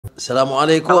Assalamu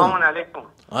alaikum. سلام علیکم.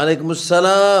 Alaikum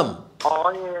assalam.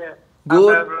 آقای Good.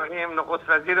 انور ابراهیم نخست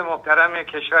وزیر محترم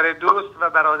کشور دوست و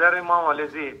برادر ما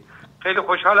مالزی، خیلی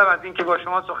خوشحالم از اینکه با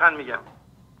شما سخن میگم.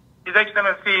 His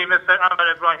Excellency Mr. Anwar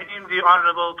Ibrahim, the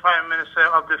Honorable Prime Minister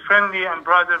of the friendly and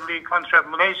brotherly country of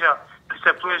Malaysia, it's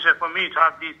a pleasure for me to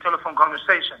have this telephone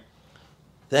conversation.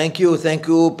 Thank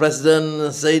you,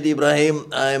 President Seyed Ebrahim.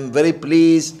 I am very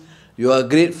pleased. You are a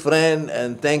great friend, and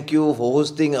thank you for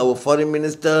hosting our foreign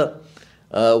minister.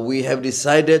 We have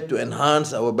decided to enhance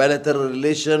our bilateral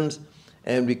relations,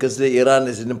 and we consider Iran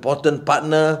as an important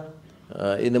partner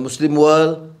in the Muslim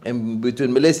world and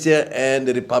between Malaysia and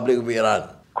the Republic of Iran.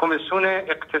 کمیسیون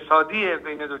اقتصادی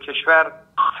بین دو کشور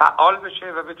فعال بشه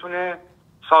و بتونه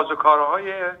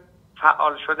سازوکارهای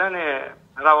فعال شدن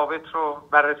روابط رو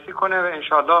بررسی کنه و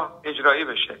انشالله اجرایی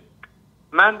بشه.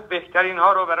 من بهترین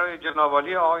ها رو برای جناب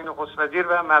عالی آقای نخست وزیر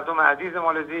و مردم عزیز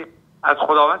مالزی از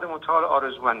خداوند متعال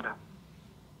آرزومندم.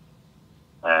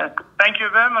 Thank you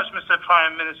very much, Mr.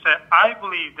 Prime Minister. I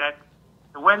believe that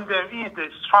when there is a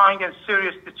strong and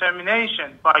serious determination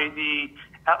by the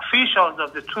officials of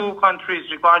the two countries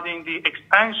regarding the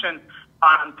expansion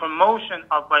and promotion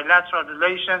of bilateral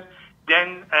relations, then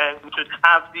we should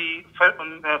have the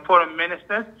foreign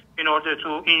ministers in order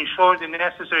to ensure the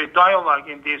necessary dialogue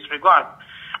in this regard.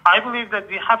 I believe that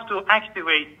we have to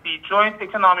activate the Joint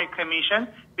Economic Commission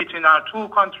between our two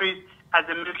countries as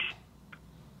a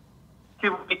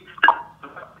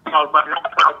our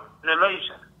bilateral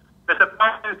relations. Mr.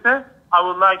 Prime Minister, I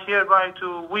would like hereby to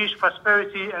wish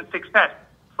prosperity and success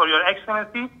for Your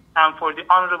Excellency and for the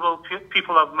honorable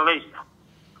people of Malaysia.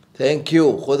 Thank you.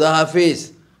 Khuda Hafiz.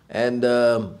 And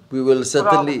we will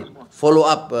certainly follow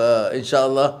up,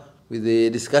 inshallah, with the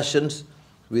discussions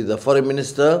with the foreign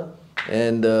minister,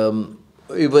 and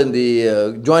even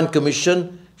the joint commission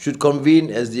should convene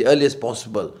as the earliest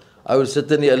possible. I will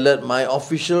certainly alert my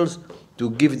officials to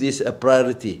give this a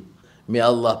priority. May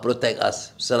Allah protect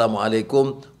us. Assalamu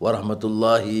alaikum wa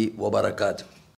rahmatullahi wa barakatuh.